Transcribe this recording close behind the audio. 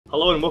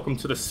Hello and welcome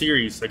to the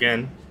series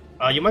again.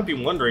 You might be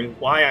wondering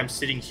why I'm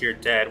sitting here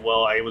dead.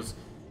 Well, I was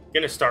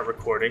gonna start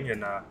recording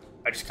and I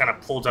just kind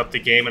of pulled up the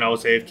game and I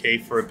was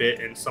AFK for a bit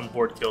and some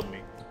horde killed me.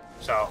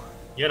 So,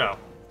 you know.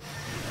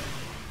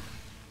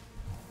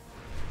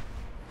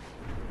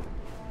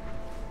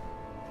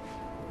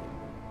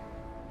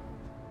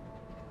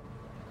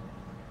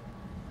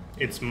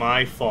 It's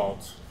my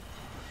fault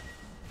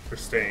for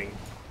staying.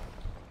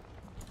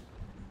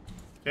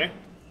 Okay.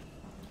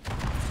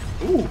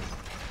 Ooh.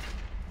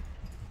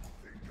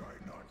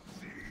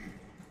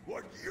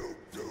 What you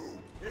do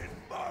in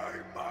my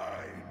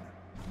mind.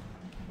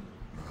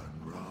 Run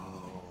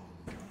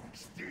round,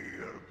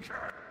 steal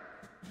cat.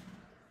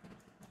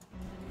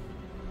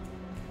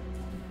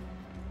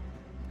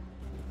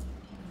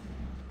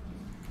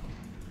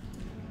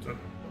 Do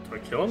I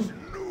kill him?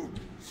 Snoop,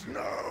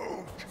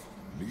 snout.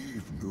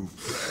 Leave new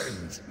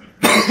friends.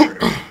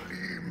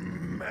 Every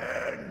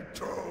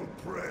mantle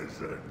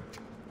present.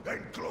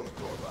 And close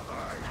door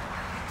behind.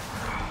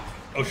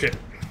 Oh shit.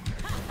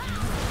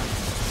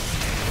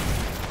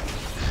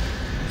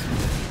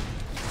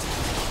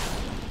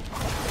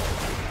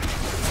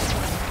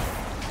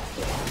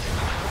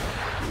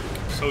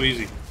 So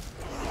easy.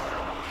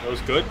 That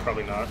was good?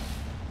 Probably not.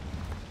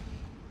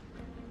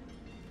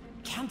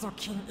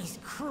 Candlekin is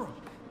cruel,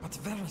 but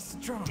very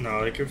strong. No,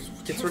 it gets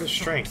rid of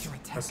strength.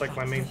 That's like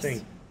my main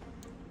thing.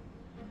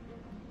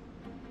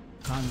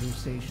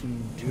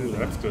 Conversation. Ooh,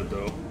 that's good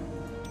though.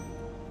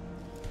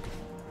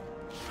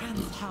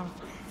 Friends have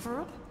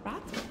food,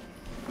 right?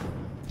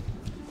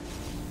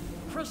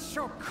 For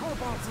sure,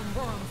 kobolds and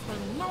worms,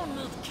 they no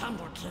need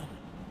Candlekin.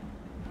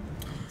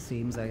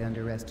 Seems I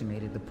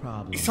underestimated the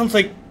problem. He sounds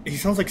like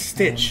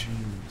Stitch. And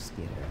you,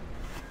 Skitter.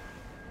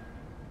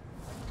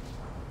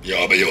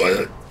 Yeah, but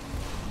you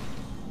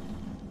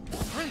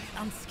Frank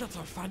and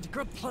Skitter find a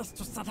good place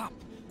to set up.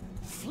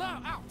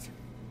 Flare out!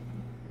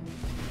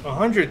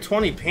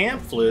 120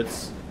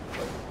 pamphlets?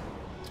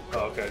 Oh,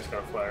 okay, I just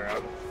gotta fly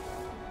around.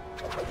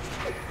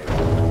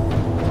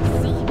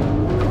 See?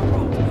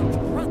 Kobold and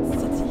Red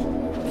City.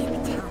 Big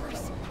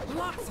towers.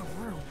 Lots of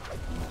room.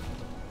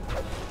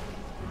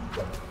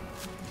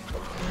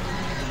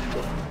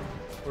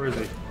 Where is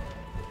he?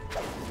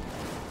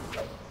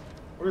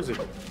 Where is he?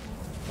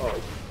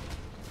 Oh.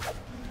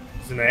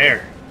 He's in the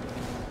air.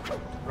 How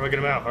do I get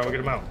him out? How do I get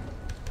him out?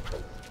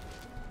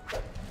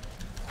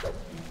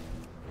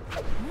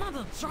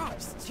 Many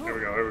jobs, too. Here we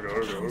go, here we go, here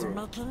we go, here we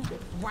Candle go. making,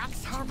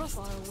 wax harvest,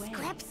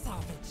 scrap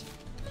salvage.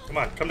 Come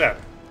on, come down.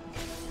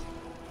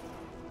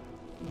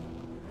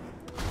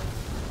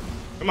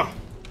 Come on.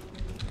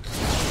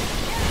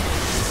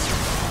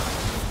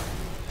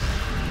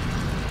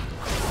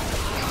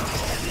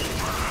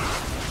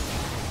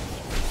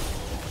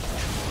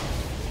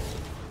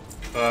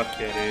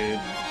 Okay, dude.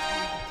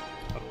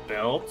 A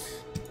belt?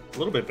 A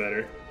little bit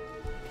better.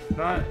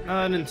 Not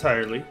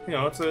entirely. You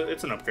know,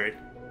 it's an upgrade.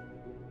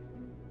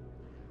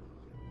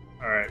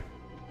 Alright.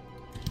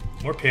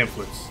 More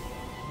pamphlets.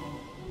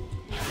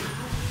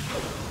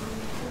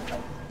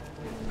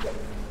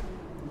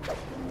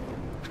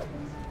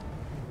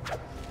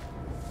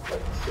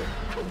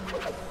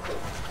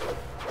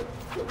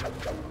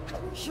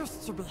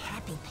 Used to be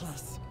happy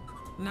place.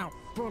 Now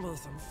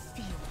bullies and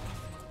fear.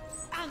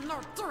 And no,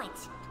 do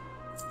it!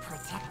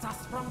 Protect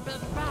us from big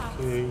bad.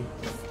 Okay.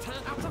 Stay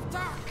out of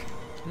dark.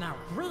 Now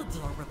we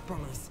deal with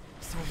bullies,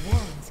 so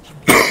warrants can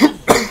be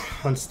free.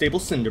 Unstable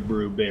cinder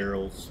brew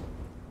barrels.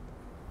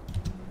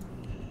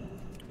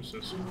 What's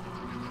this?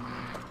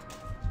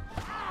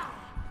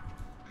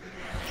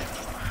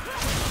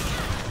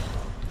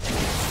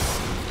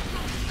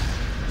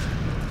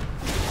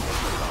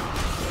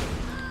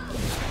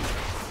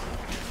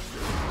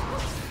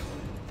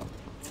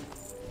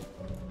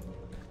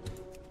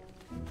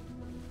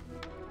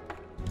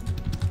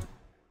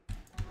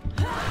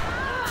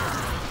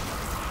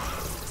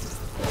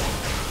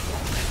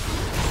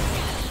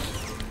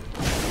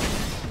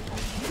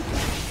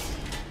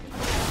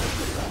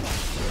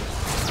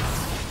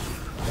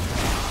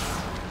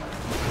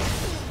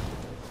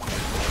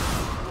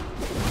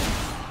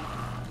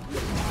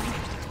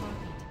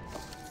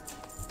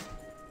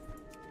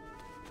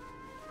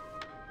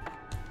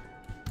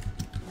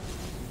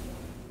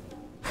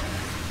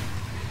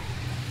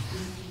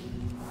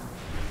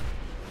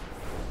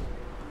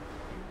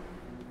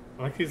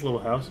 I like these little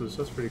houses,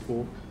 that's pretty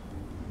cool.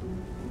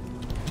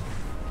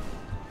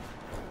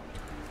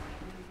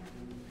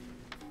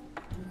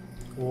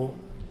 Cool.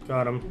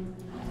 Got him.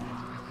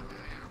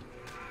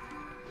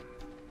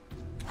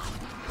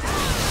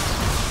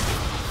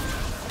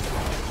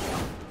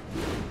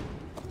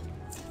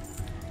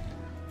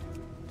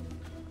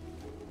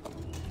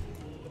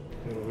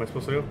 What am I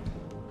supposed to do?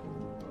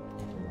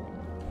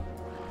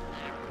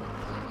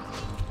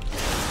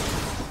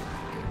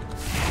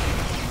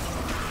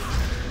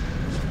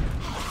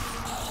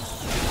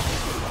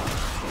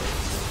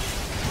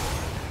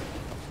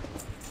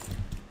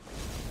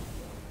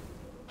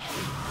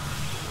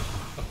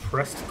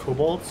 Oppressed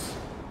kobolds?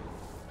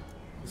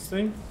 This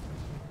thing?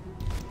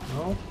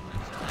 No?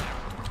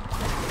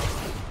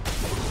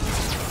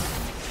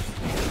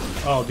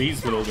 Oh,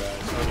 these little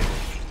guys. Okay.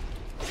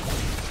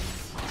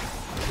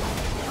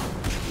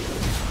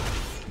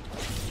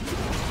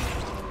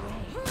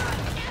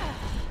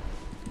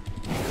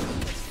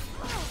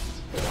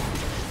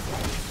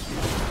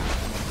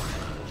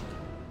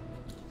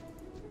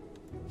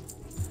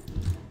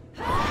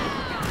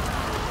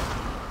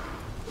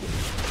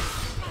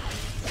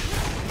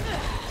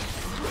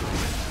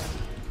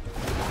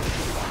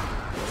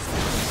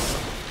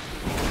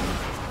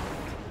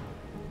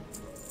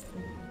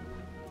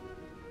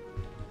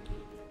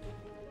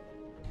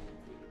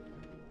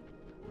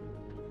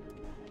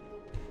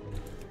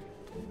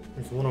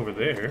 There's one over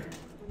there.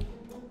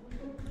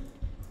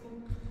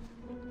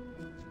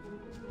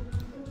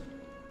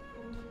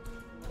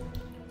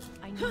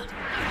 I need to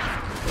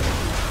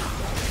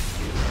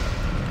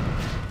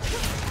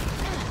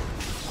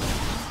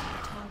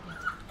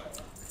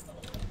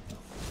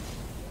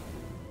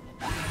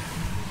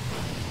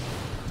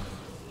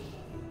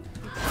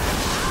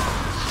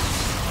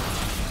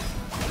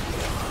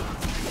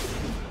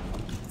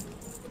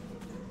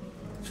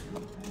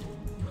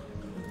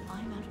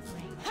I'm out of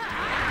range.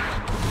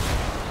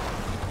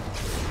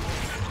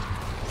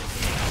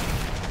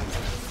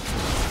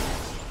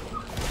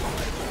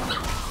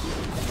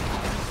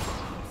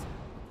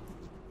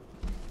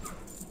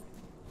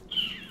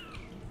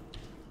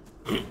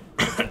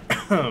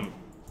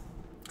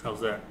 How's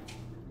that?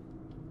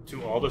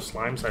 To all the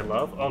slimes I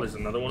love? Oh, there's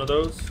another one of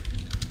those.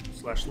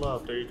 Slash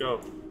love, there you go.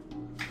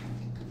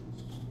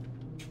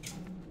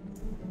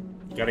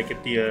 You gotta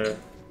get the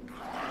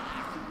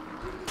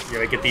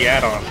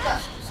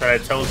add-on. So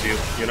that tells you,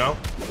 you know?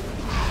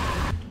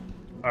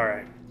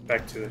 Alright,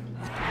 back to it.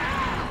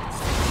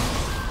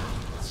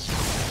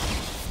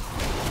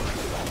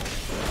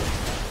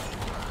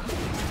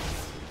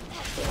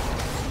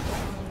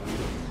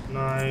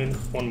 Nine,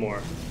 one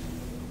more.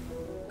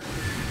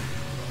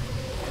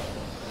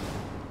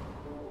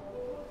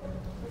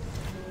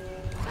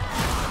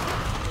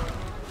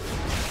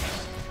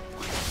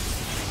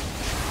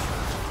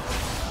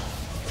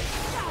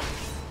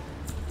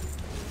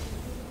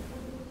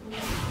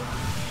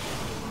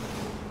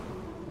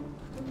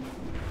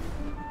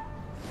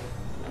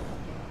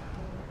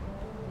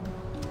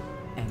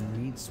 And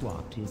Reed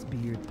swapped his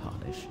beard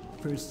polish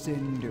for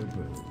cinder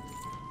brew.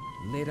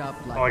 Lit up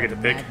like Oh, I get a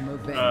to pick. magma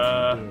vent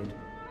he did.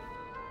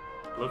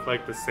 Look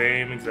like the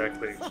same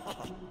exactly.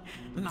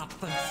 Not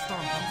the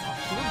stormheads of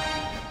human,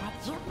 but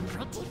you're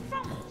pretty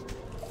funny.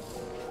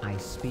 I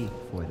speak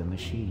for the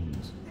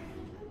machines.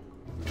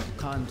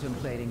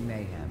 Contemplating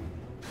mayhem.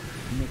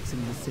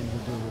 Mixing the cinder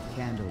brew with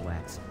candle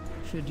wax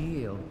should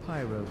yield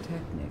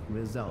pyrotechnic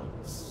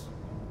results.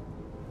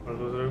 What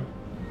was it?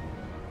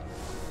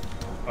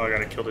 Oh, I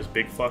gotta kill this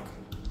big fuck.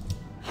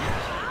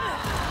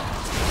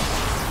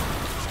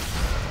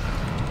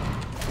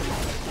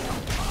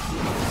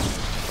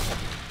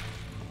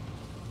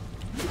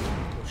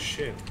 Oh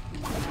shit.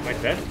 Am I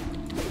dead?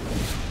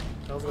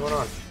 What the hell's going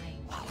on?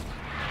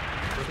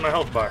 Where's my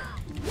health bar?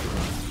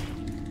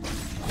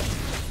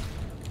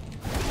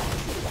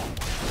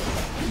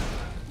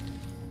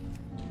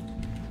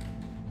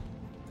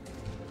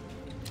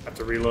 Have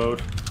to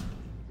reload.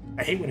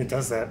 I hate when it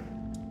does that.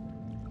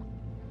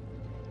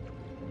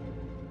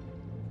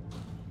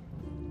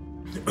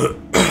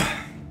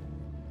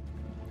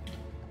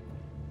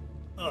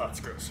 Oh, that's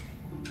gross.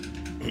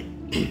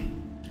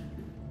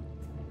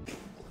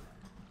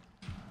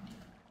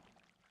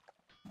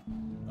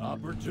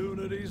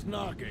 Opportunity's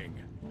knocking.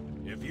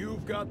 If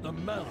you've got the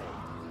metal,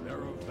 they're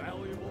a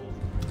valuable.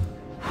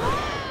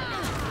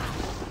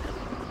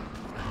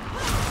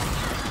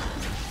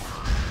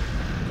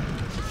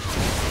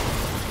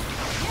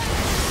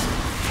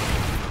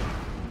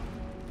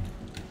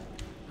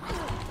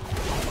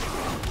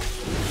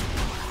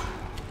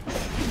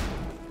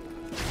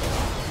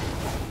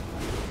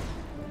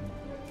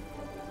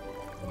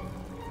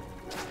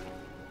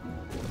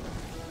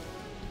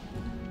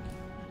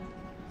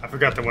 I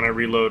forgot that when I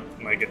reload,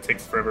 like, it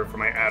takes forever for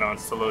my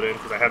add-ons to load in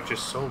because I have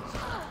just so.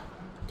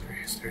 There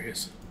he is. There he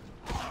is.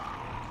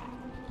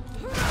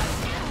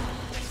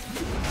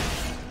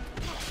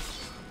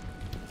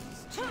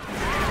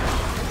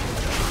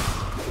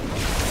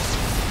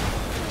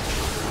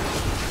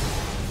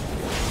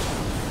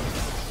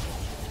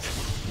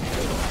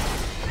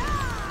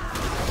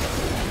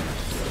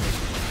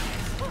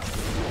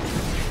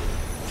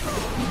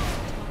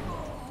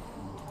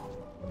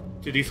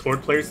 Do these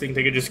Horde players think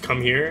they could just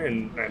come here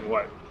and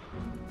what?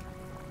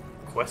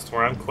 Quest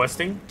where I'm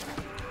questing?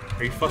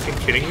 Are you fucking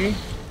kidding me?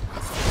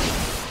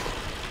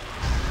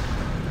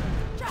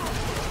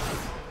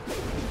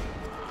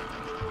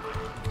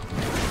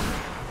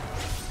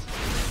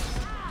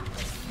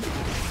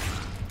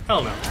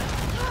 Hell no.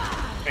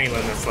 I ain't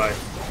letting this slide.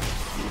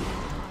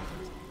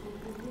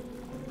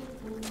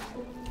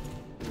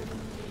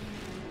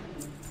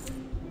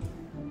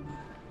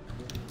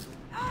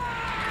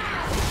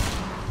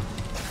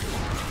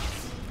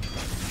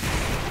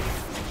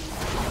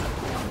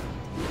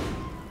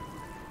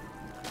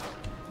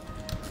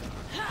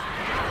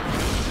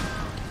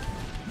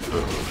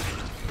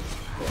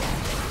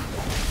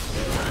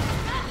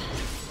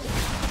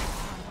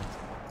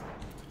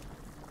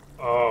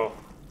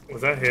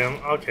 Was that him?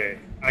 Okay.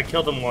 I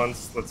killed him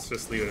once. Let's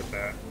just leave it at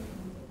that.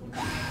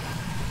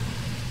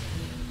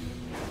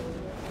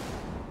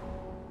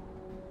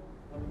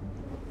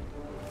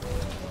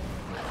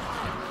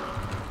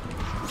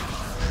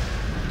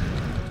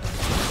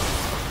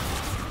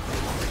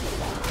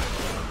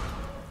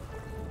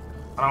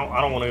 I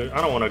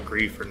don't want to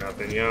agree for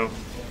nothing, you know.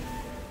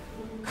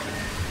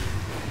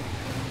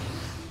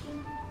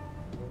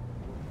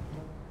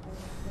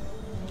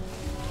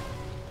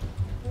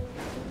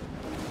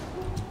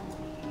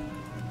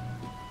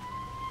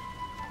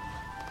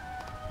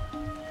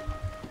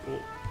 Cool.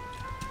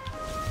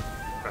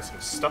 Got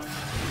some stuff.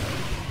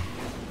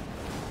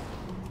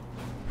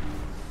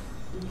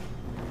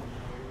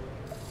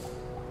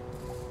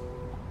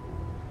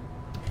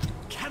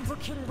 Candle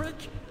King Rick,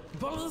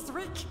 Bullies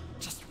Rick,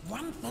 just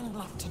one thing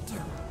left to do.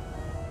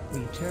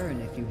 Return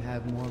if you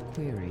have more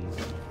queries.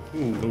 Ooh,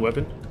 new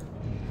weapon.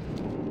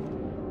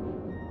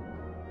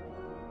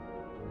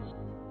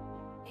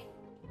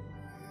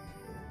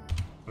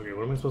 Okay,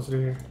 what am I supposed to do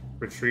here?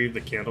 Retrieve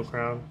the candle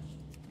crown.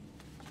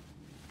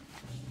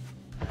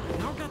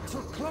 Don't get too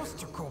close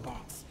to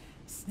Kobolds.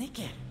 Sneak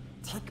in,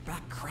 take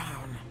back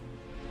crown.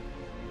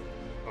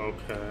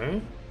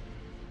 Okay.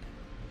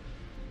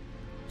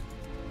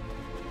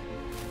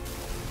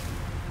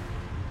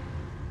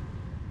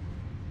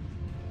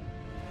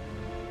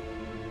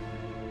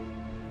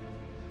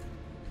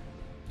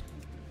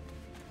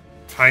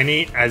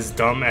 Tiny, as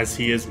dumb as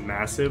he is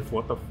massive.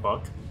 What the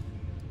fuck?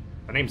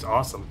 That name's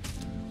awesome.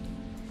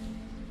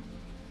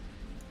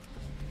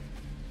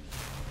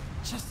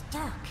 Just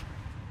dark.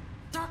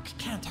 Dark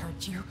can't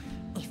hurt you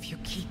if you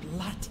keep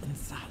light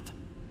inside.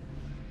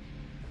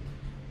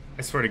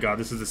 I swear to God,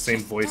 this is the same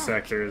Just voice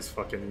dark. actor as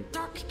fucking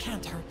Dark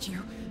can't hurt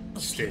you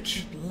if Stitch.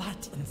 you keep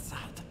light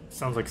inside.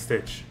 sounds like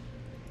Stitch.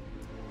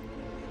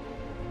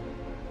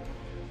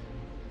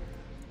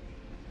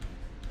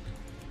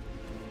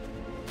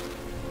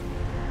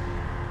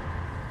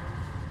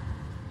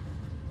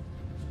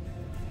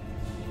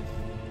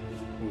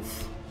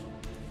 Oof.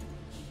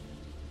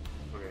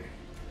 Okay.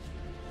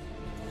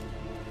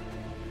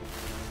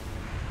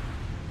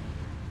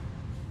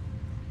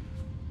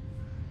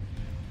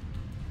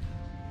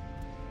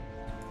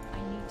 I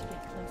need to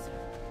get closer.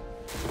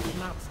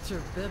 Not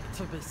too big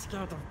to be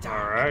scared of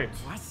dark. Alright.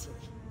 Was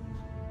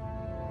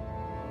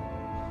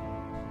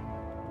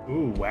he?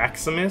 Ooh,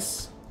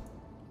 Waximus?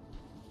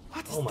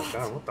 What is Oh my that?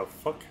 god, what the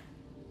fuck?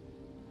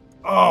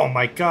 Oh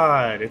my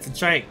god, it's a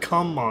giant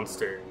cum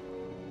monster.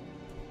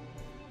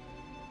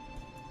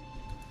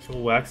 Kill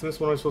Waximus?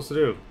 What am I supposed to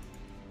do?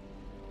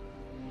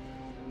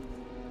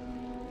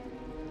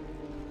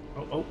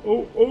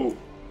 Oh.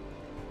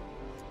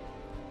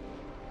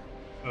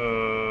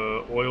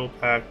 Oil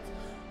packed.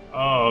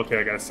 Oh, okay,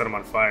 I gotta set him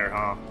on fire,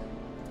 huh?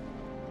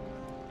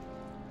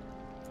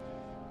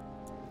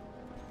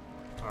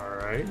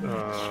 Alright,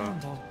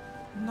 Candle,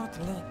 not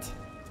lit.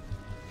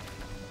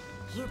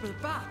 You'll be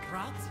back,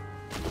 right?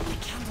 The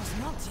candle's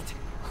melted.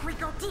 We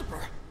go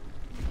deeper.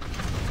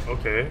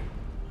 okay.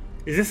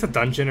 Is this a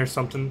dungeon or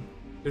something?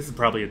 This is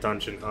probably a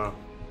dungeon, huh?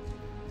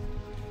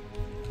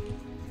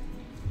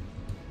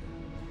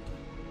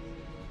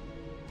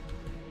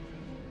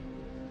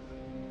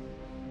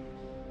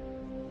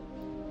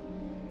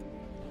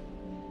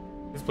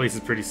 This place is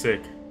pretty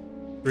sick.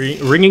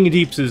 Ringing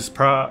Deeps is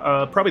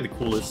probably the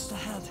coolest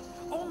Just ahead.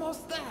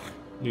 Almost there.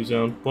 new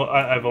zone. Well,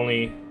 I've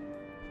only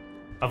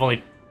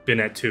been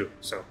at 2,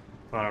 so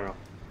I don't know.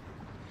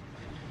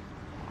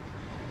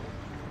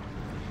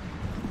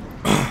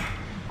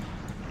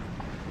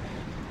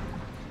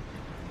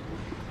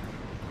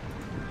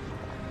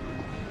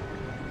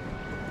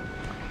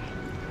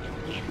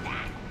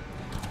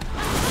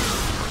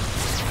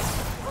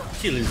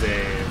 Kill his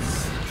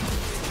ass.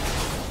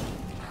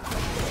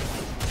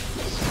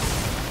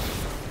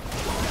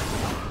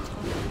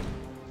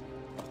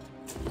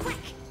 Quick!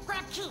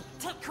 Grab key.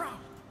 Take crown.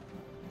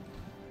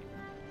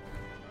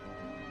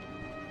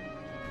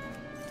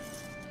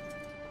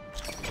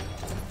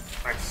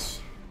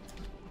 Nice.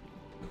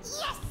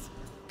 Yes!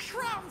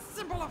 Crown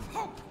symbol of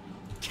hope.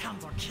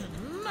 Candle King,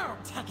 no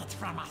take it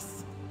from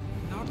us.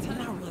 Not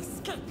now we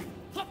escape.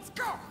 Let's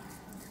go.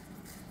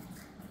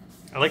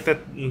 I like that,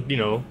 you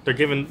know, they're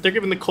giving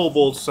the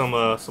kobolds some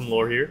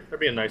lore here.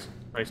 That'd be a nice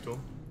to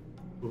them.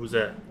 Who's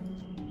that?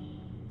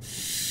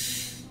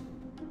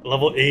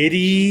 Level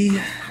 80.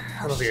 I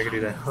don't think I can do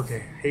that.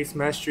 Okay, haste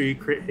mastery,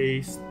 crit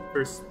haste,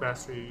 burst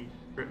mastery,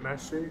 crit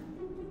mastery.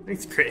 I think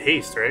it's crit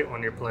haste, right?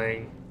 When you're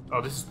playing.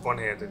 Oh, this is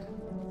one-handed.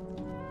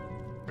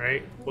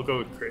 Right? We'll go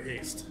with crit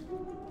haste.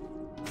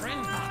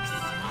 Bring back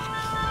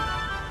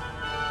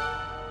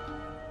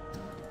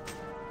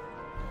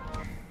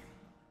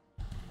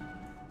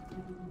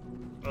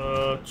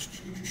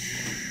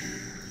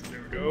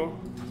There we go.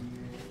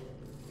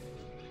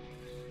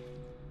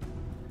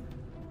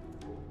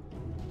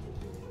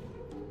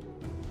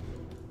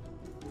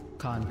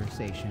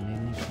 Conversation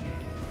initiated.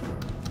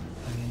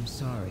 I am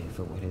sorry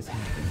for what has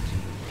happened to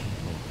you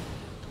people.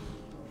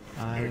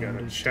 I We got a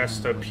understand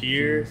chest what up it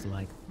here. feels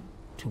like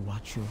to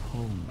watch your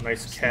home. A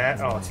nice cat.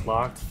 Oh, it's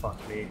locked.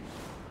 Fuck me.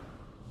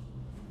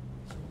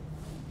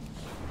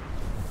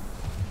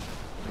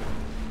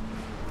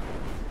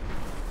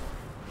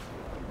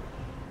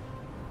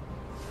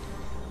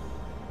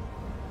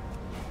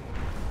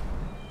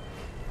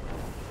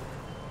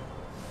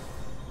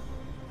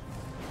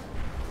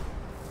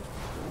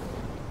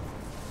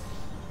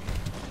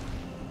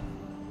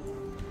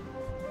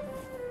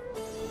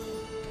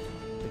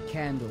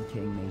 Candle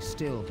King may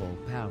still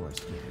hold powers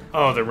here.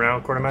 Oh, the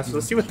round quartermaster.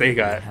 Let's see what they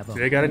got. Do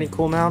they got any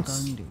cool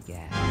mounts?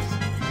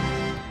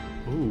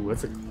 Ooh,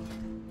 what's it?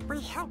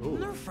 We help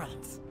new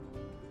friends.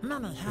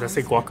 Many Does that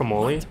say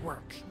guacamole?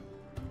 Work.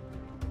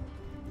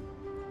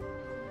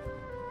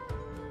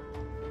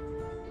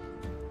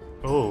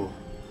 Oh,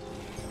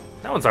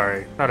 that one's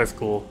alright. Not as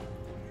cool.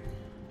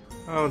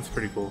 That one's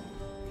pretty cool.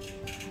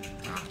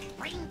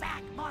 Bring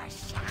back more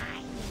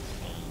shiny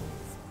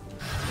things.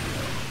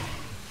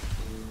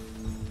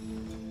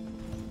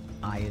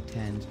 I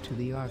attend to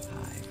the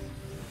archive.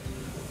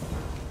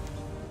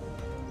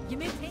 You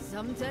may think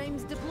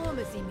sometimes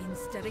diplomacy means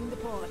stirring the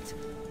pot.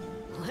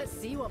 Let's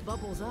see what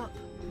bubbles up.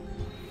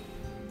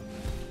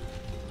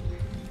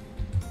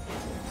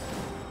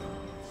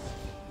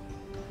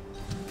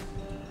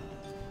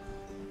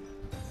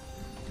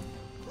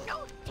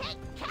 No, take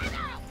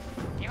care.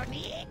 You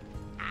need?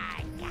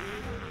 I got.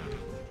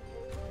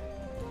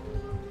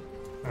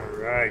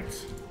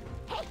 Alright.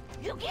 Hey,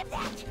 you give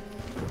that.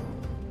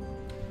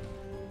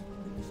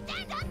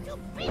 Stand up to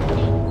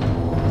business.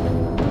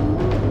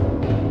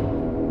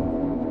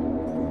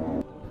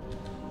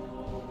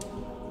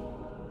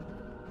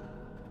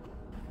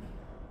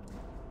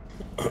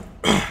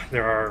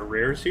 There are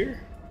rares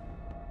here?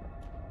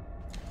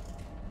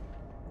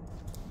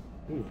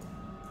 Ooh.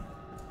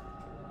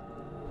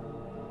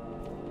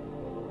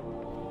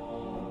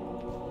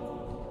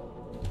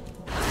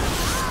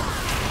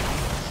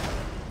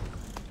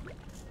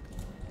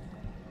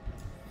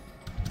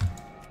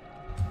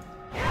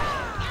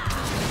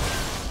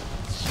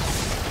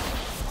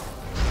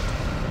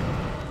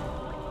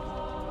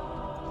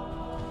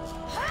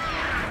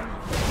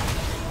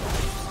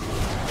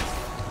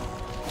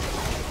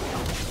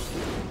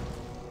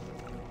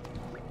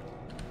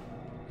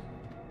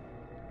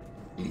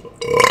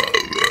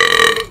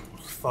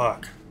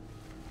 Fuck.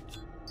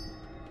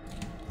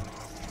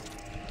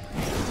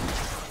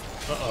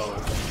 Uh-oh.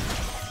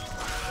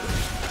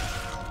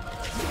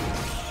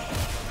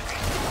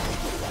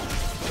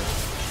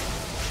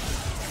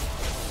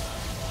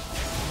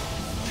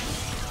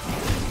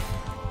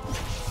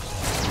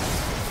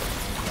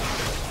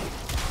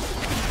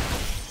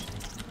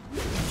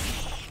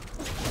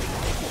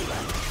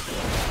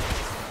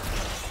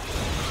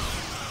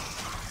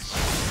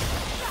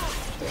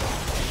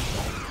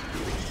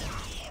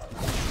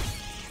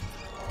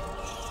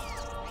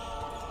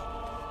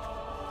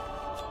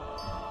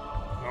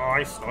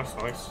 Nice, nice,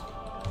 nice.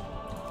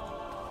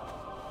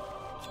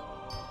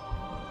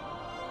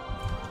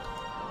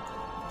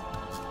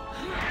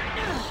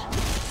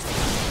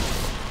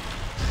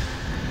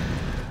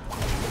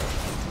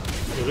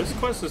 Yo, this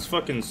quest is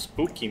fucking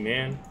spooky,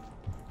 man.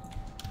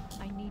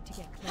 I need to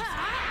get closer.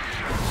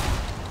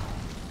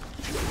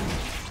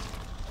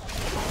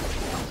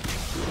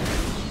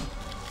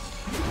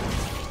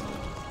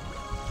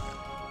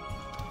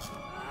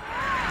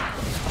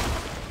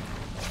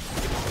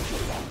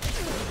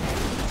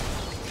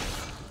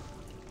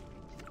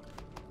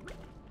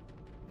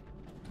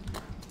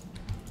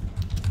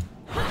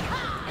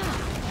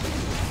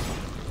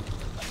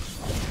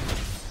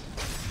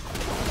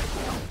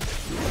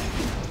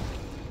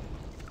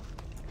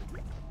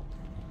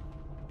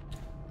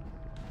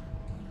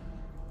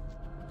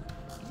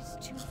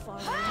 It's too far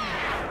away.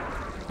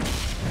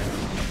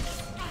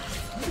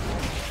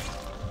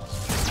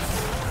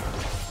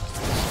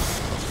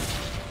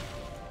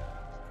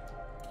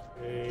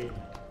 Hey.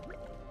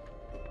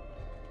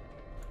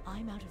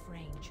 I'm out of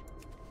range.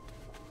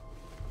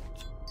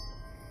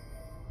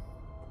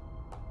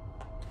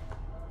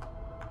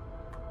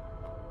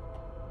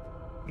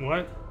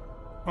 What?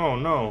 Oh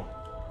no.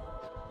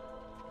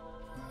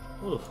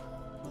 Ugh.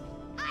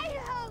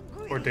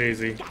 Poor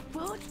Daisy.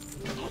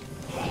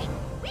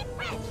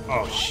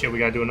 Oh shit, we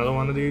gotta do another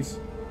one of these?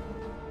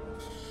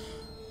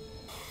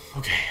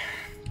 Okay.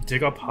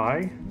 Dig up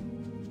high?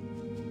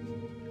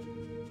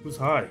 Who's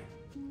high?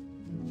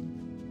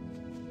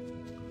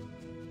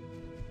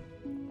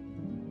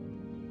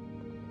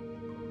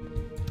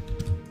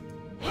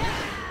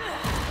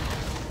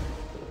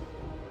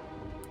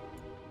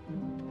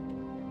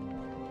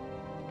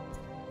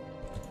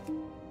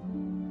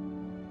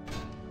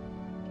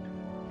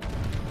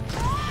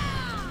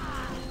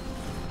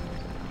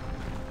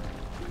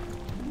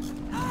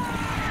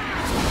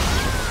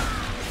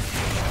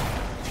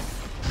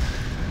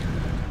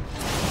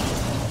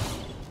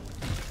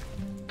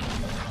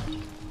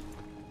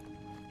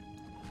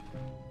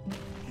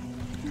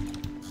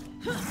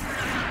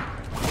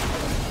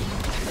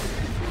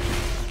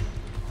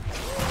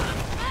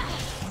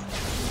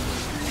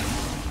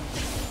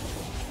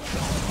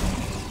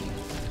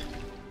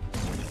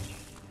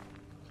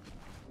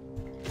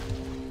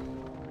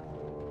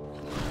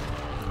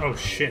 Oh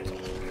shit.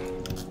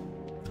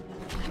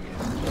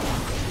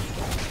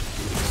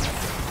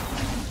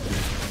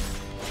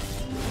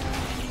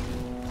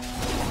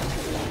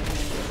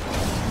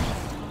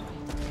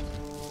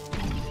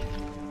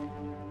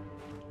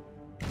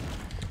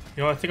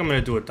 You know, I think I'm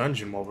gonna do a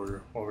dungeon while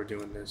we're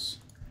doing this.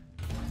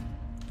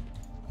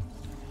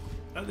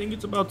 I think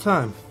it's about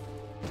time.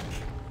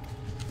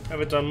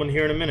 Haven't done one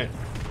here in a minute.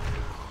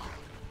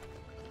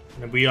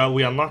 And we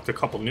unlocked a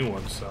couple new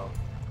ones, so.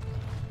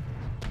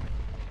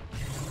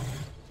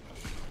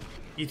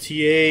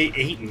 ETA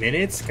 8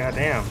 minutes?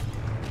 Goddamn.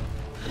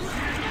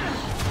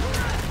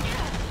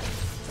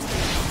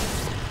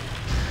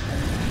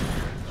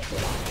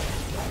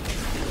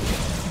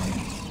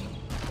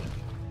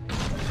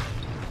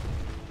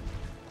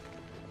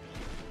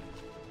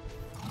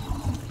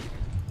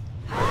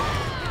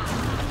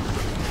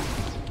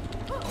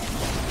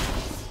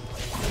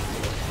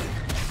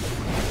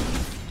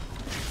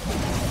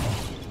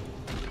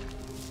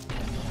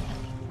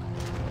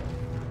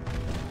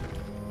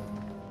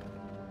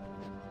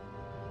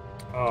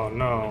 Oh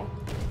no.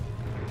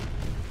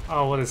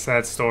 Oh, what a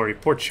sad story.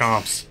 Poor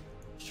Chomps.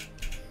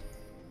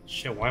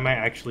 Shit, why am I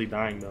actually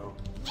dying though?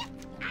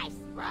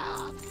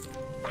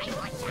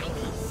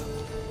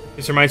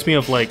 This reminds me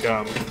of like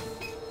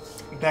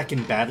back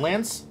in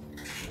Badlands,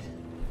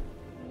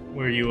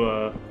 where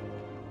you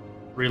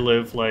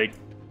relive like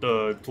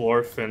the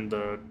dwarf and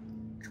the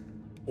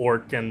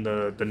orc and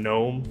the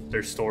gnome,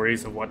 their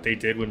stories of what they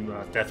did when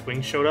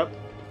Deathwing showed up.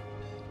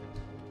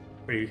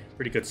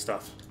 Pretty good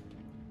stuff.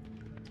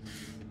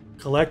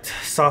 Collect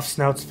Soft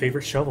Snout's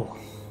favorite shovel.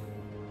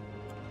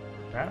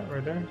 That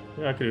right there?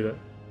 Yeah, I could do that.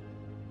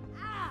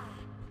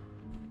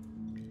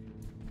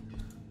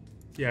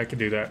 Yeah, I could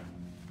do that.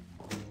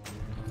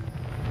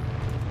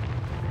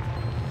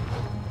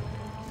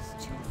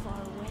 It's too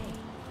far away.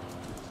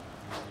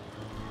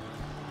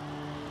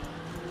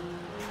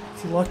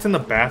 Is he locked in the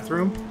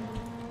bathroom?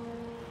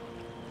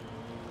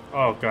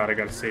 Oh god, I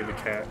gotta save the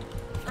cat.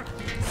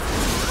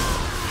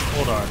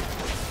 Hold on.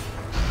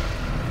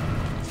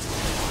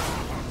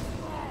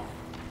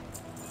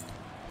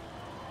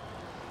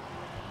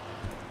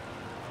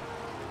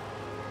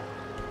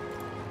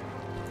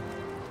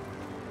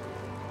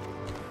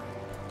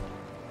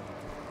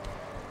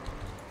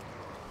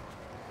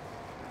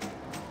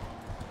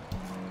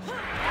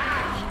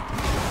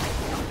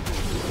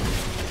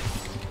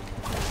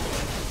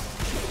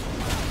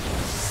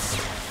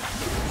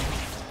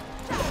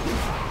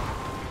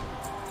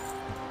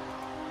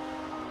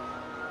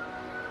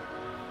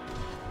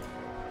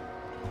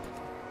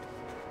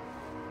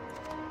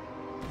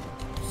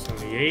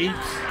 Eight.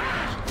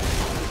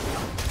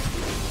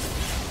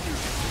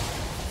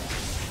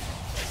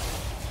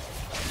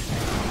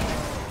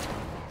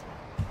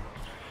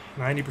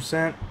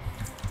 %.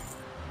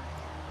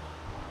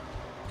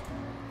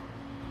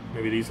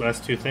 Maybe these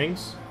last two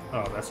things?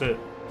 Oh, that's it.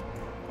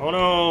 Oh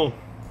no!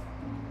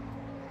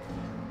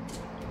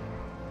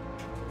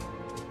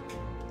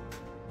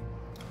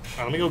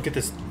 Let me go get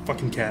this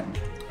fucking cat.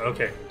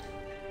 Okay.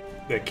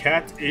 The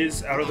cat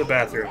is out of the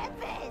bathroom.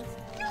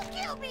 Don't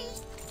kill me!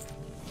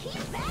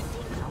 Keep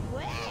backing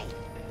away!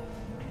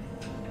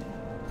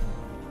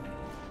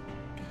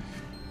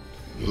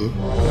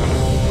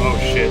 Oh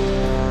shit.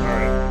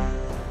 Alright.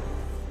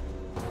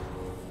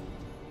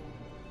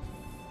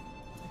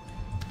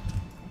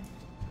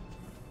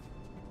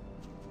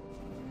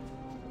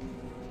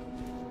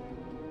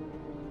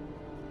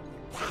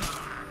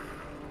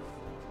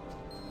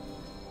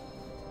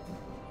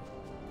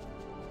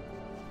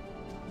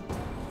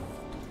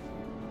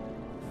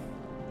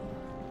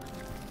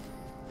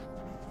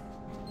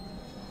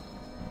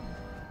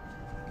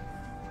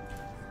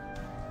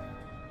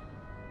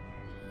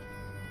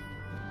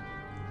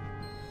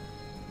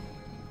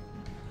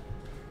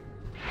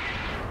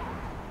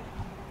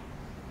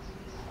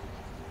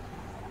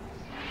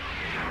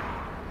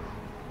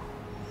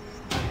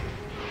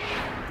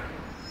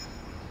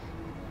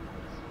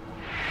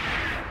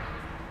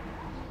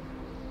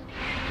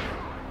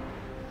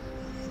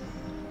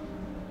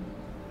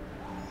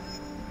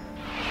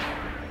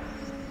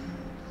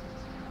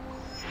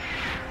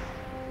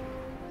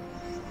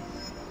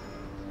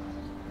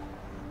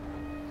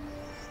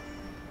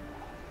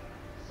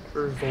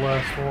 Where's the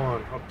last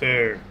one? Up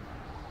there.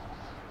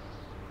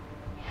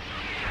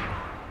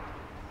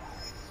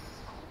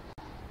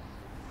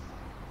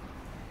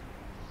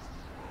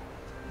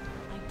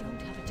 I don't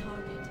have a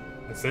target.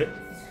 That's it?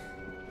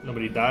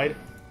 Nobody died?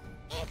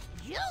 It's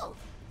you!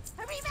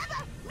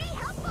 Remember, me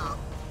helpful!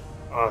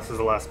 Oh, this is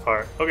the last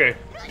part. Okay,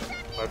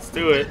 let's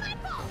do it.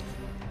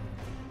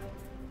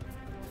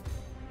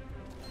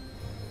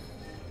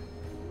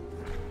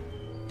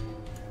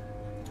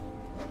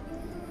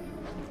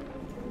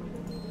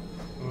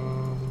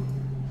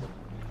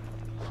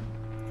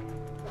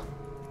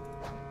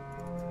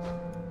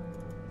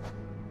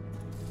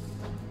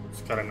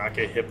 Just gotta not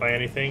get hit by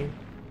anything.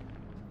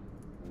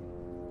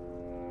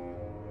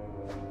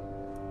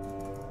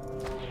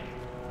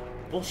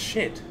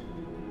 Bullshit.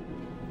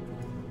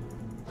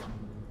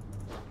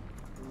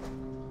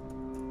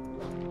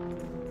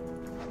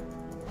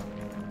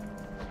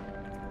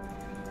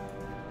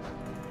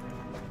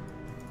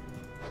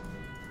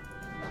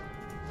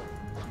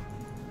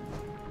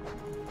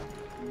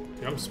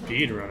 I'm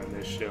speed running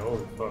this shit.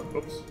 Holy fuck.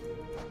 Oops.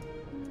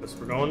 Guess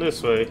we're going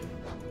this way.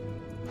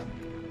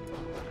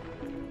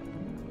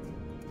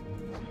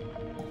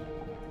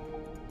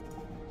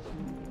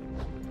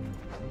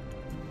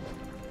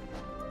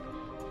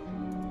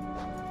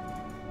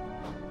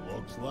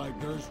 Looks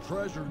like there's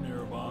treasure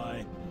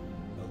nearby.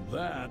 And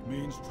that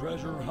means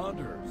treasure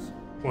hunters.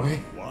 What?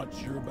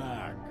 Watch your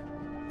back.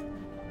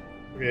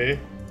 Okay.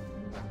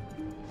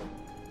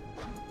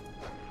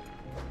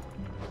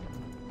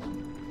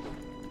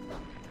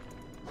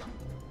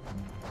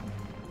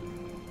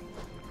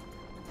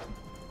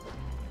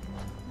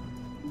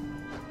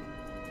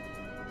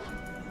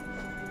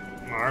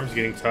 My arm's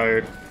getting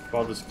tired of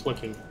all this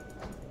clicking.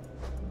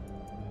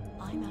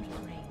 I'm out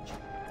of range.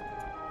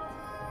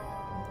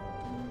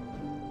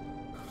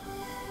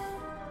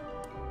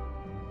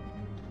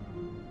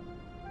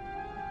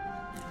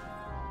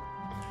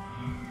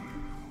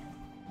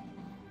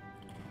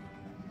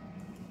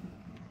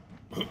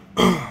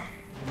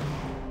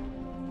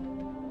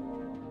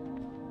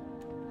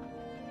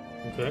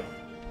 Okay.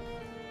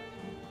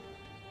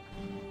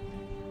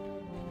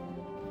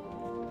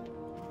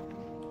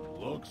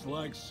 Looks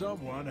like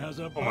someone has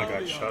a Oh my God,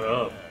 body shut on their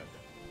up. head.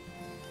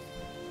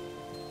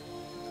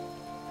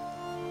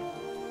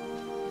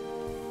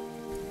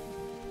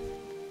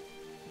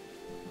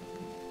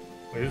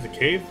 Wait, is this a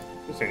cave?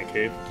 This ain't a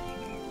cave.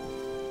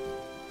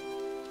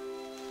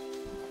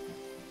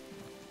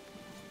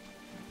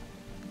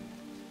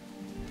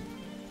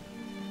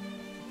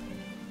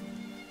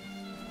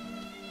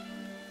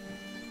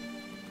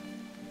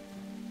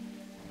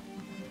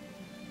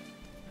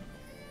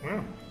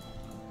 Wow.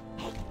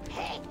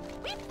 Hey,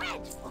 we're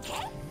friends,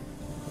 okay?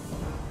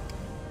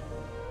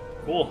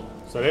 Cool.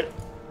 Is that it?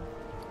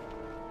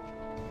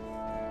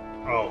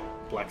 Oh,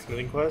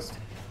 blacksmithing quest?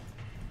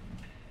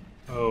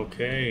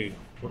 Okay.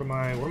 What are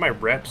my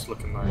reps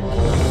looking like?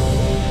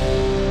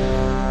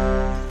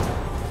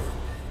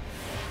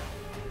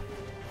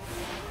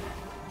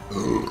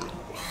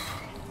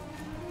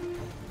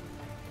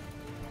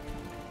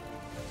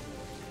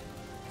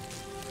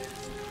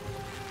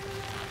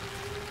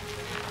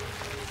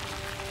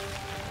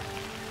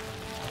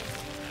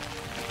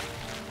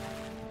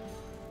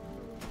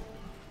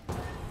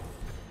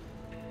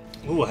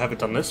 Ooh, I haven't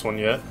done this one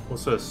yet.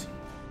 What's this?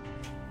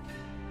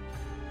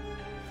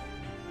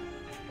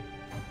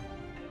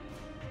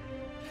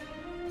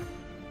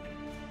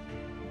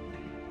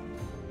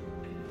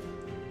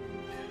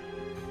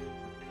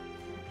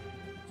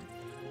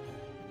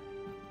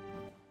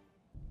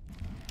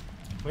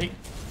 Wait.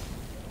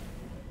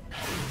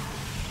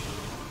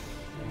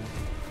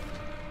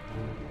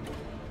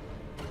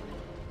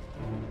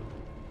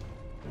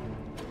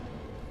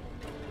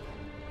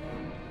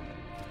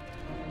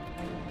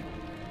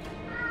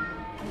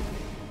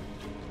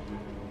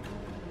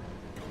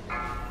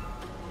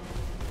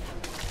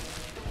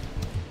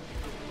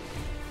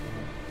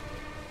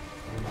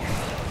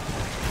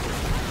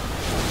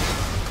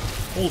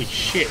 Holy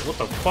shit, what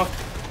the fuck?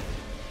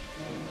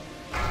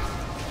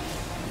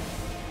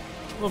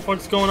 What the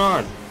fuck's going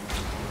on?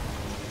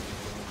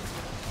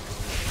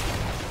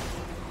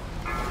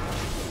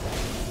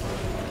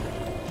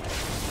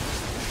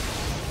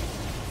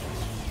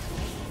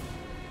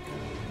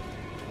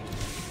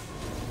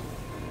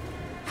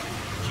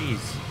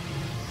 Jeez.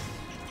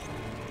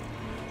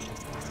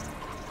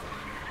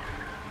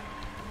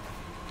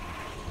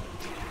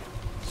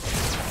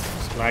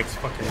 This lag's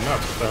fucking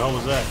nuts. What the hell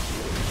was that?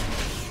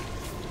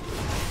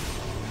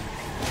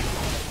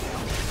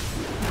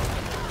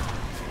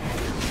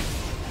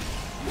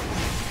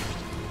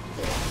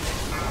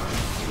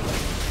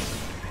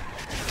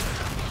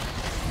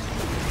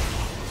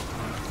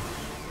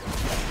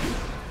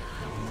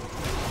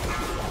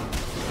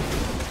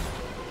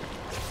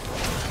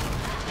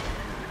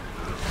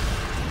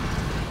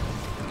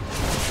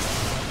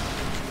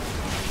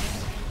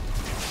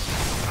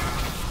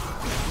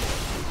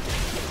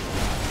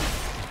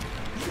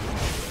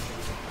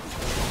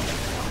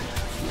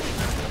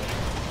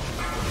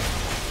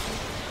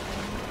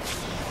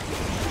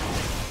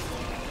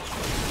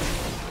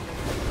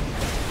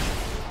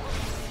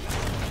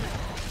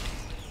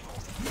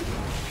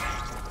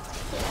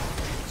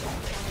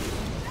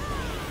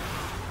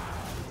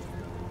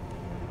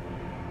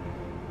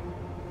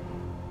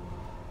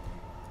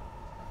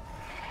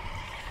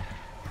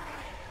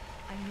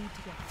 I need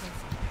to get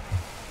closer.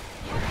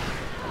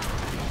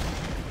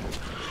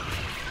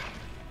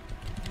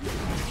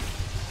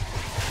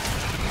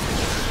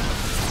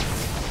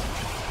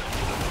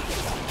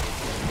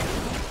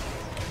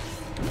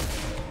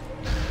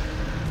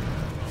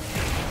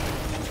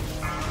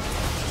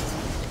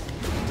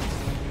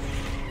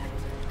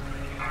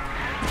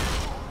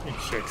 Let me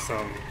check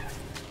some.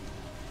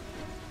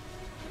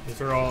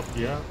 These are all,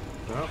 yeah,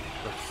 no,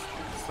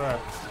 that's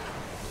that.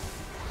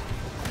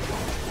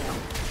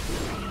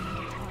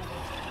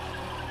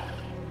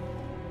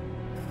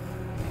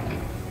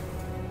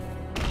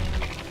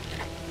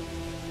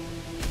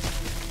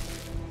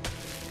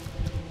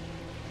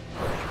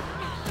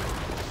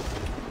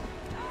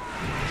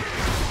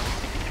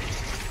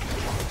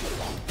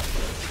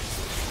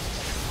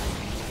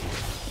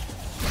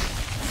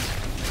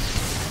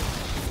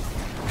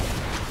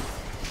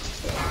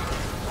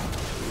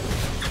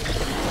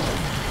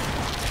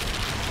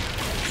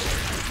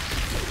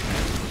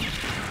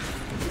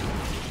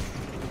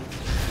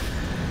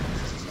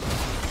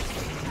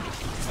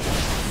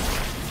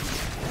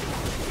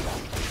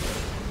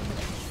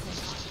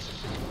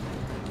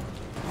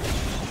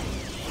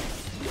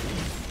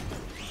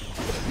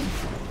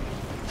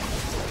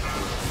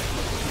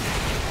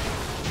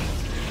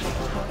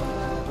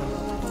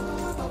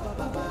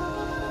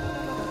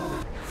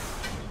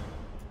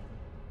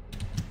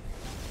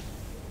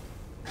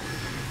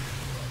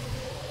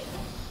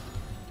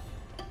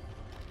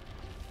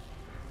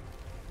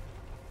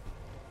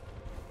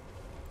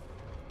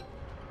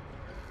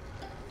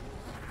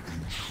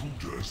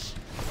 intruders.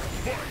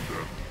 Find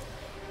them.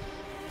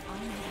 I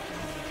need a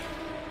guide.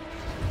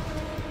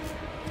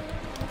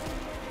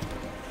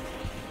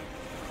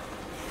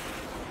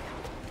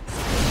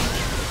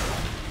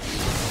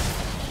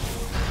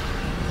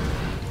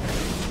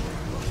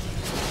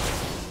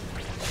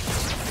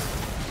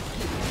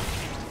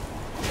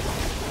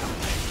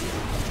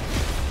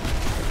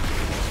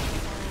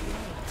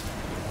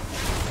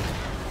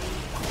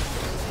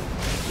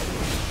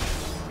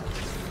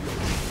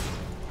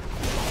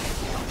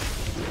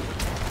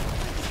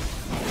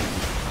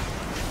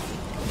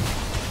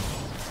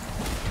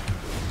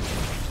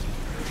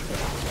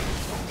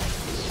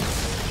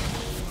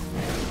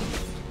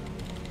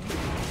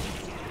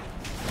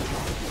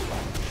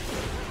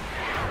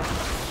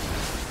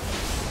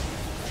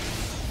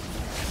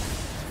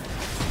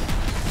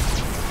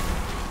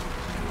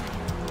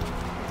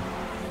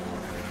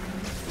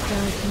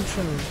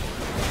 Control.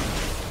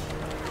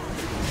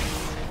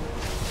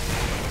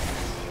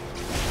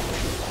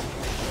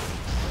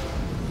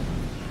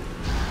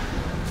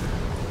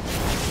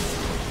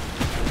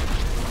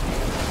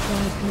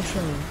 Crowd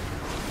control.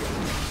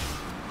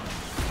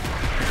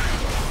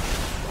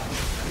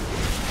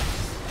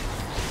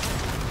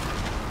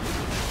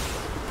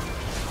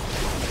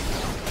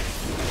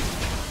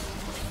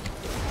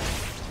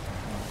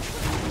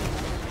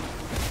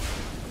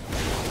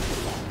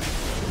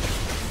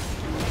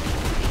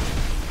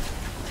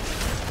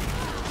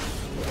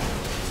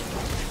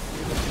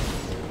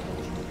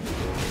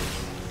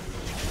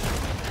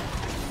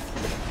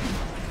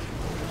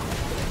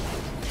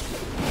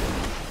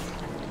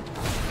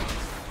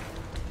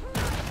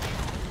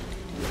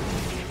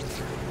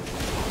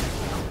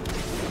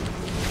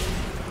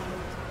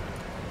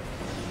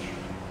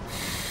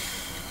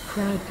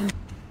 Crowd control.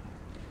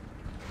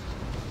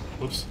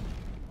 Whoops.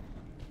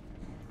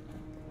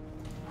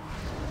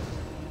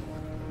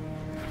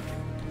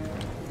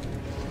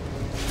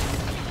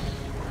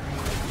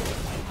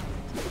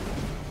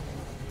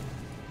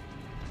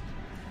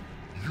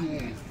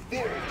 You'll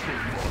fall to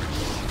my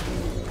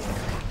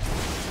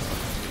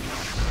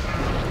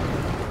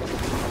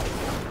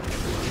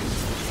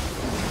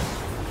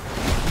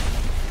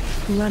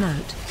Run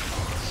out.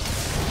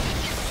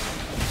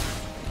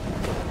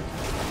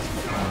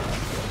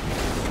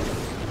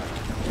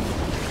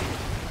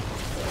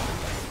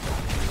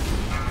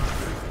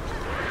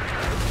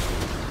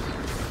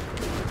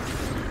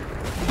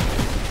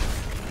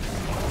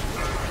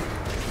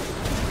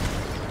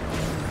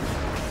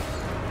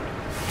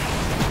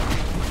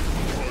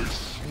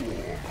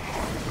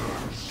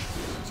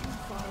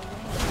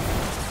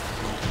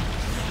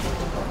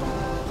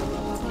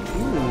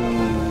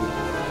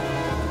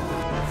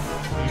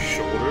 These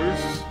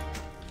shoulders?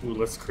 Ooh,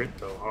 let's crit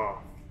though, huh?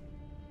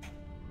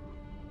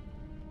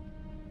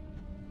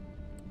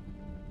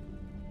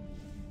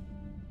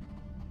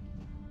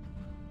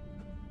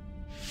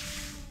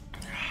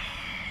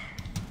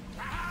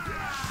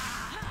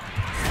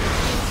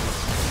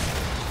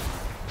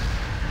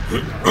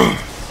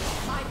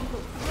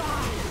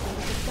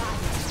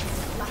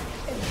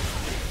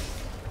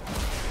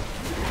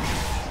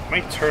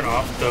 Might turn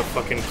off the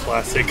fucking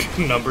classic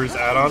numbers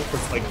add-on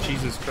because, like,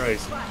 Jesus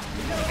Christ,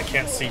 I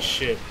can't see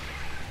shit.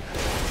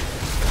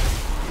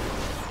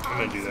 I'm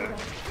gonna do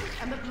that.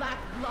 And the black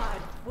blood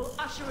will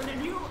usher in a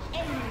new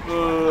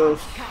age.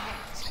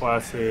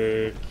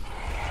 Classic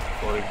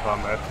floating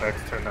combat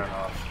text, turn that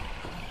off.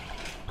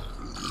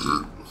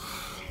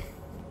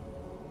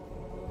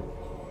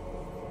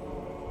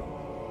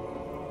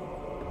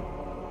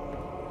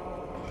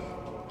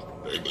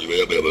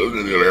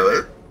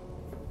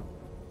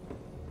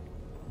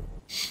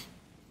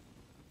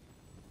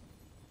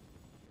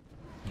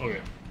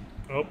 Okay.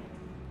 Oh.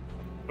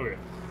 Okay.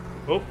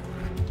 Oh.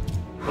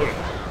 Okay.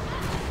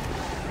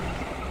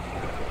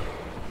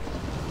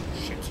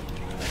 Shit.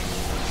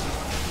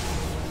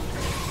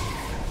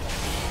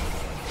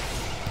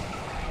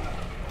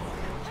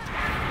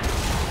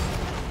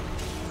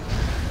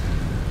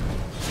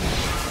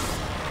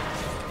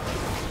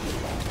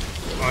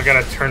 Oh, I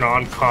gotta turn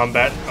on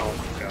combat. Oh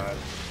my god.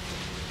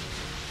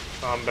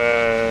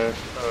 Combat.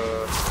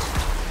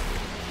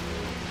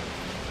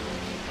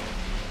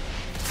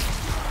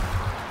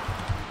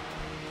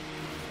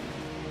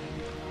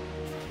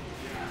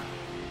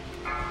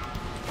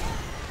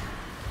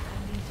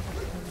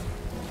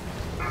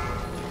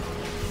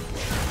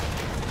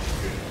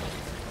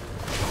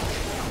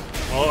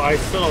 Well, I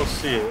still don't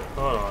see it.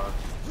 Hold on.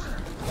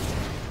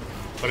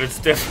 But it's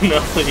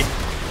definitely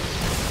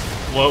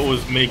what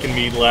was making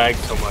me lag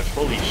so much.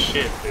 Holy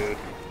shit, dude.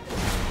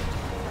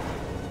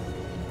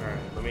 Alright,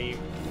 let me...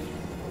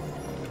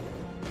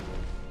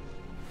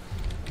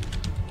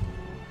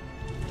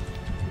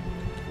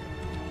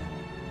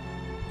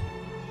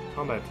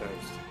 Combat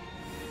text.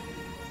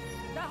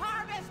 The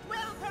harvest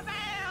will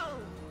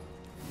prevail!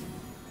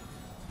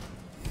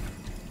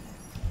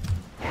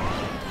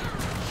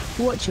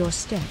 Watch your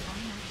step.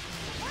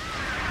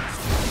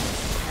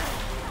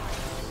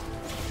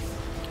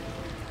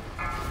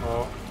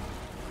 Oh.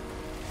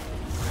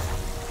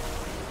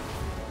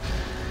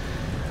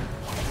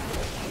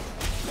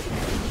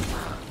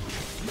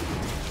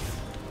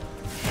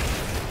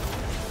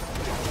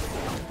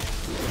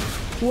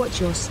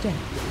 Watch your step.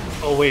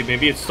 Oh wait,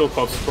 maybe it's still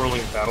called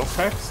scrolling battle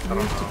text? I don't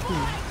Move to know.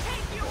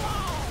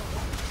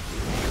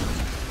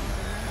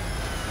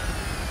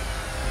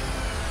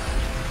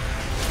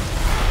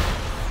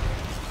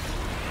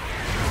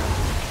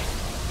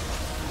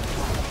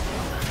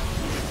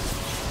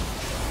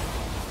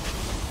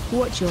 key.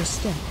 Watch your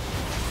step.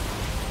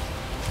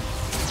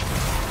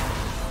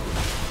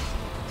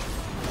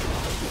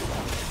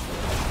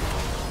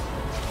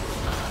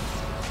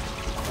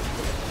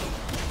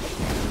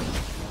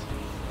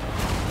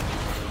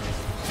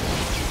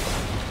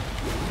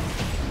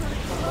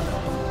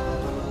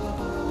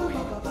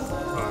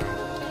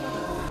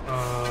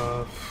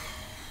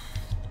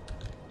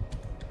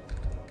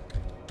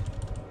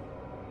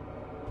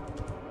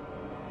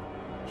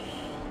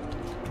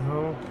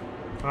 No,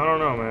 I don't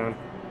know, man.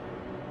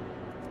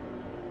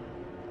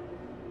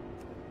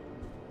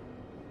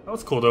 That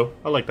was cool though.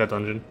 I like that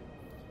dungeon.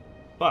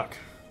 Fuck.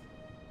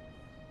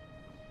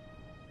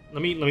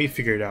 Let me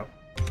figure it out.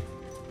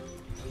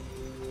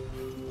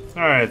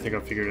 Alright, I think I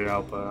figured it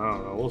out, but I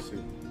don't know. We'll see.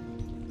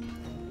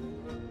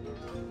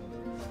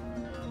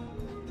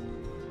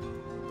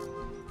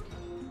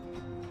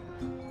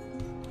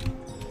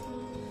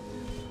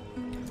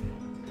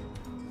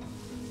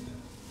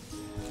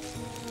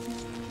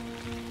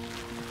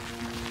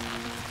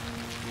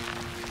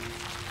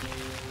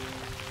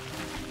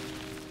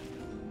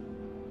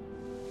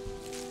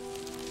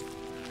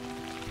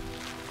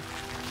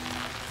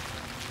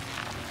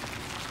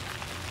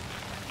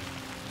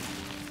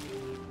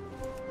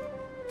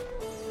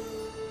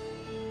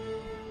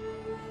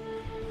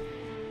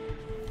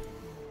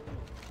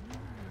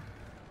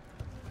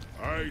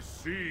 I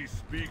see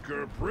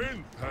Speaker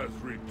Prince has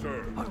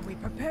returned. Are we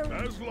prepared?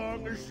 As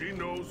long as she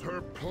knows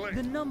her place.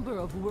 The number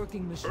of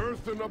working machines.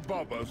 Earth and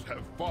above us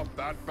have fought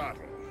that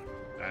battle.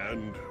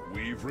 And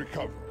we've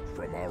recovered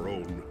from our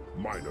own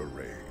minor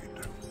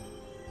raid.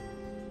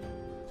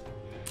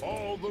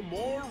 All the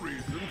more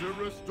reason to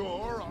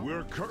restore.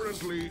 We're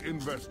currently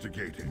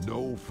investigating.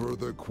 No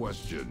further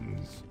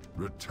questions.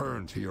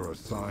 Return to your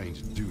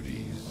assigned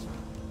duties.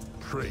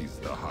 Praise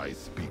the High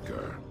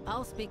Speaker.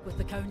 I'll speak with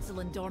the council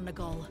in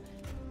Dornegal.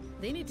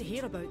 They need to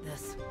hear about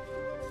this.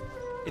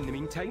 In the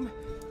meantime,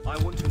 I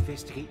want to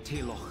investigate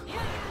Taylor.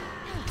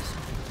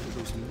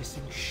 Those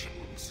missing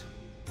shipments.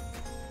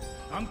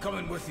 I'm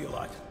coming with you,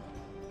 lad.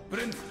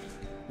 Prince,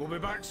 we'll be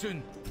back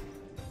soon.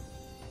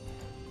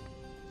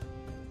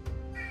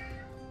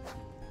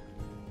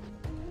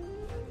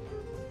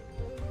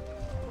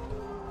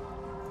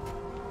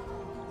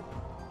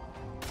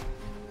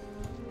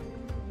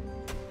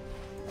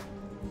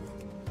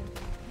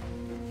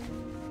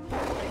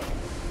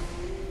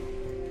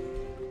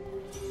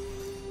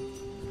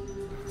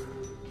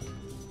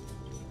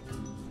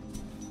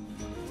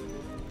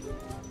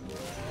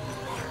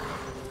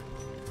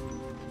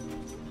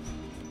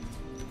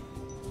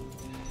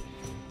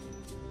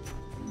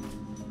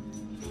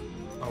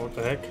 Oh, what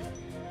the heck?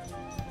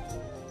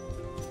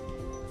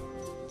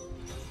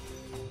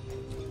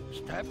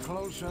 Step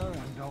closer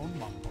and don't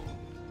mumble.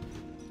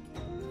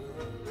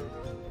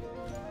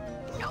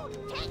 Don't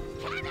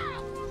take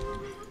Canada!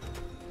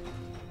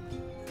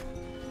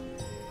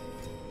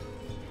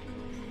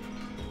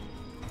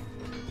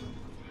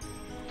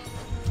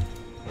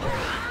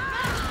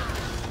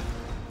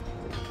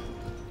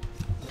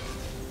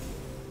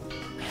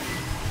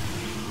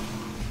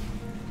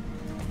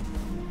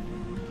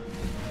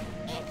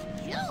 It's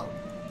you!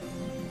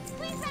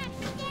 Please back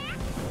again!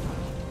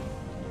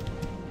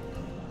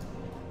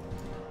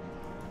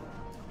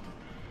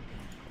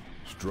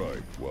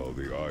 Strike while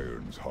the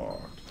iron's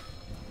hot.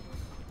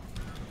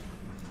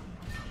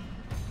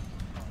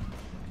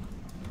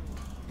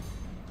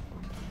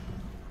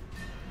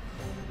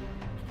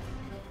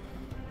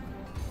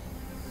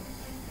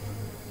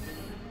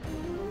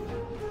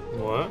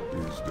 What?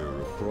 Is there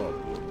a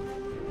problem?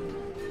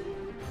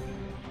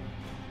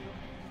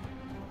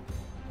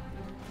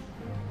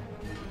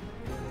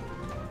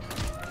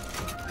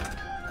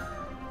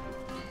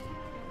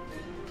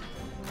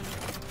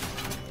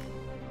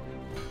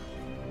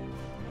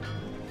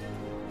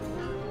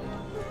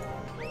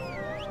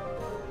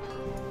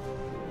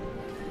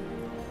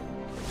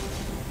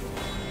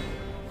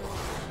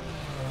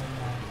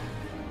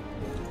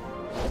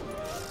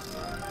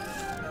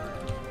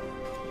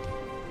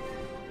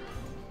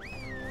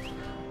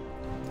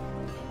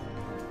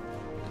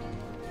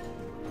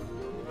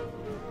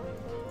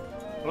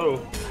 Hello.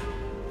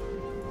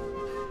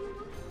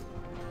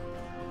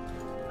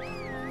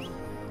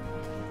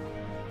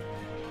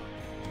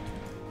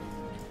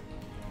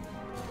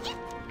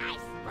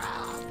 Nice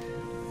sprawl!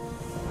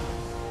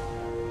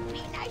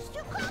 Be nice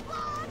to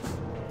Kobolds!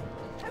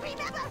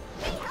 Remember,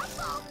 be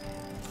helpful!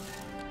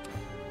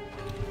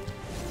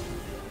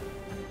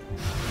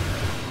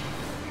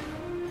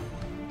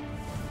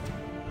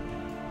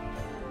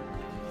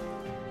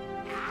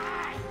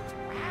 Ah,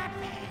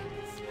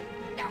 rabbits!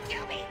 Don't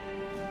kill me!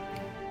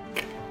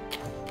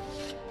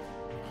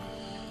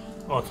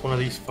 Oh, it's one of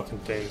these fucking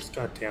things.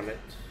 God damn it.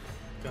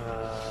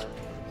 God.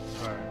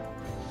 Alright.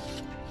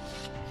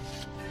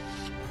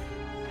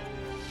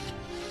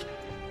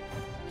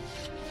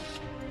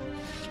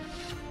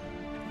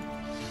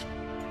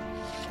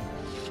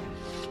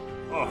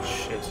 Oh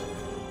shit.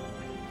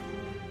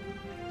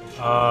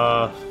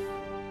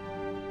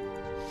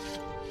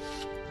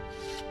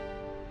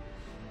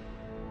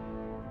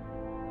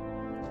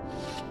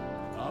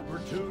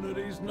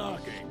 Opportunity's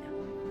knocking.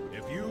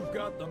 If you've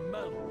got the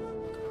metal.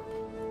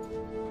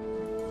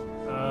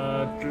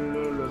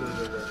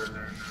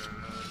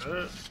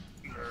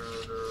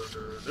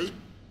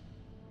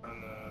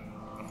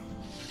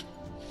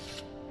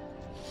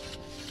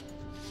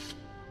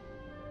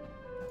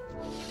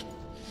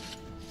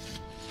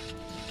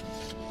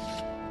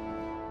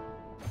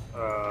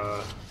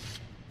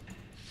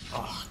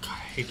 Oh god, I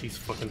hate these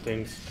fucking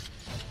things.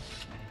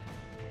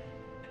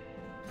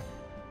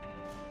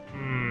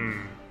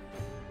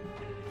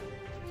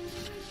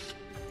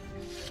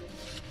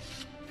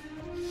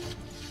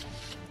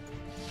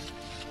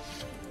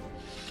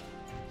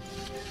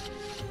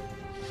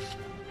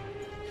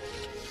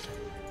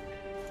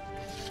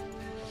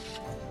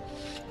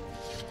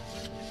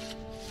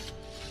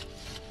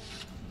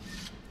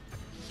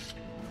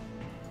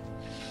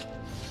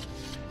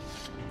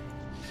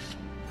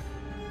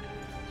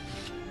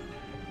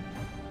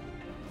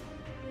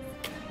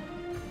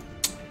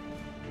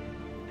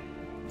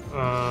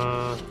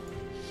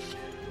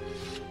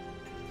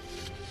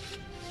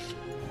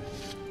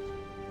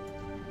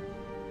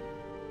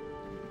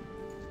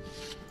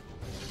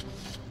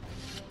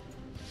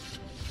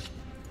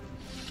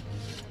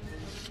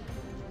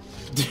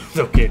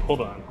 Okay,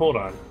 hold on.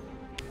 Alright,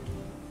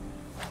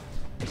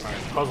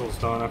 puzzle's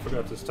done. I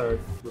forgot to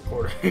start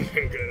recording.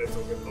 Good, it's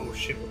okay. Oh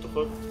shit, what the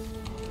fuck?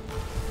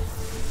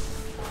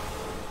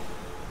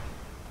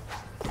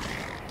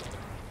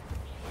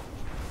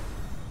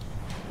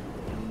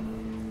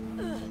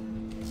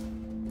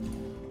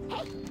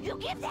 Hey, you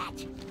give that!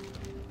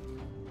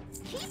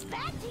 Keep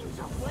bad things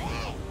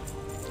away!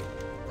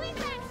 We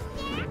got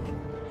snack!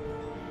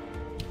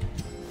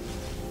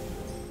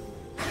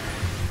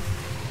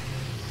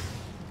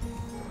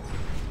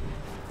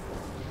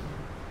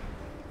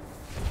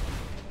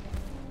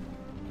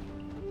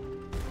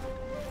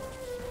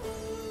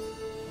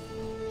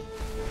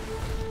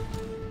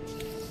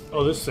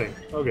 Oh, this thing.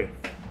 Okay.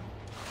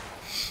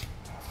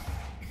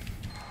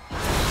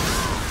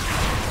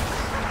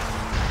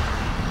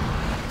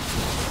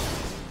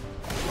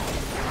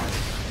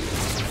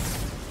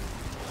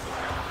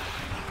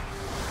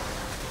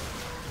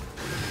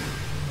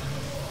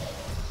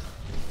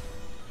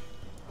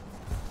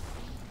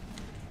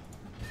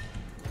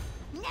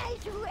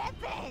 Nice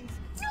weapons!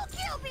 No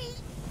kill me!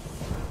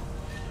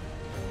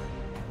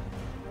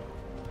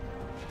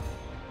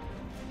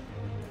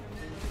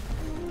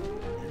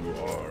 You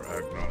are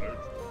acknowledged.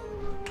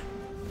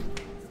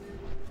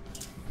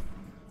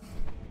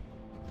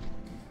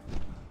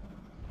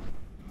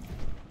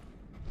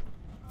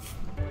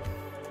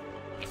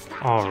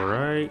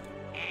 Alright.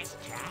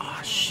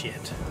 Oh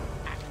shit.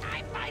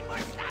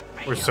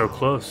 We're so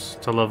close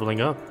to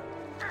leveling up.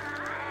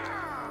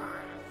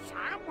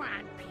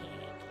 Someone pig.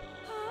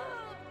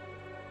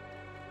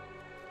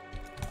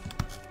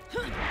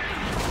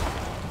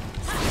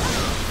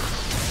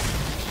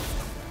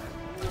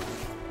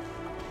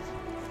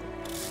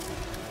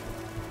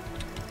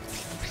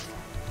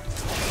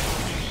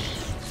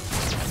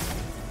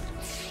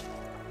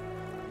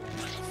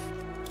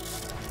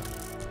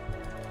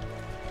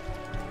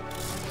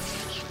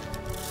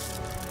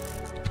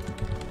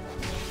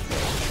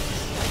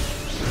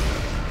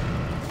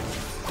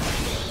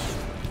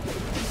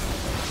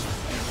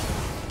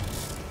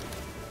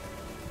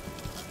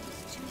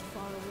 Too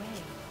far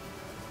away.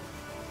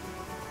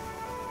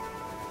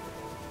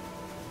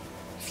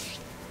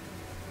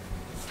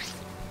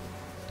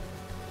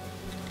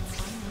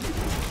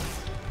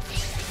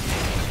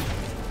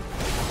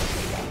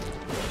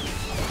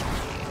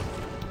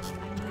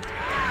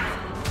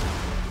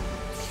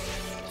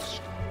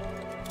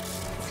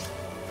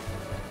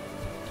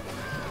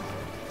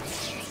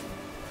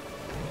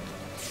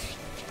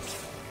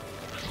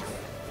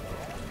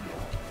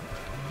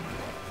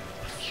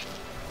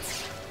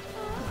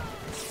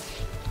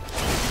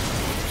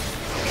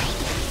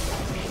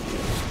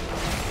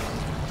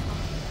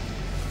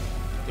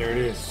 There it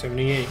is,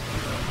 78.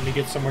 Let me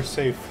get somewhere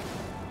safe.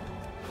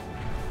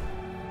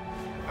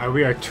 Alright,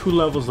 we are 2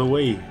 levels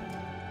away.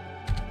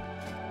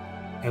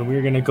 And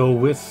we're gonna go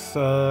with,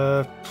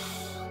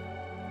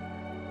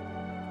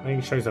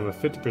 making sure you have a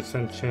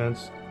 50%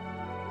 chance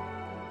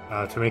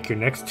to make your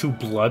next 2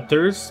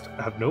 Bloodthirst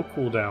have no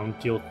cooldown,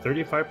 deal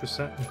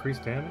 35%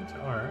 increased damage.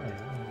 Alright, there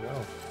we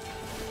go.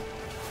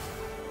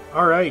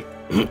 Alright.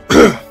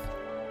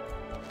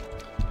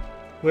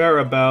 We are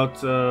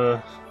about,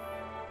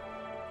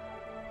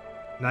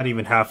 not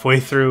even halfway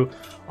through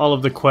all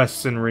of the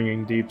quests in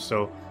Ringing Deep,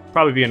 so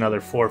probably be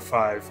another 4 or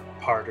 5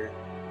 parter.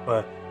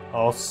 But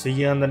I'll see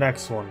you on the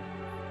next one.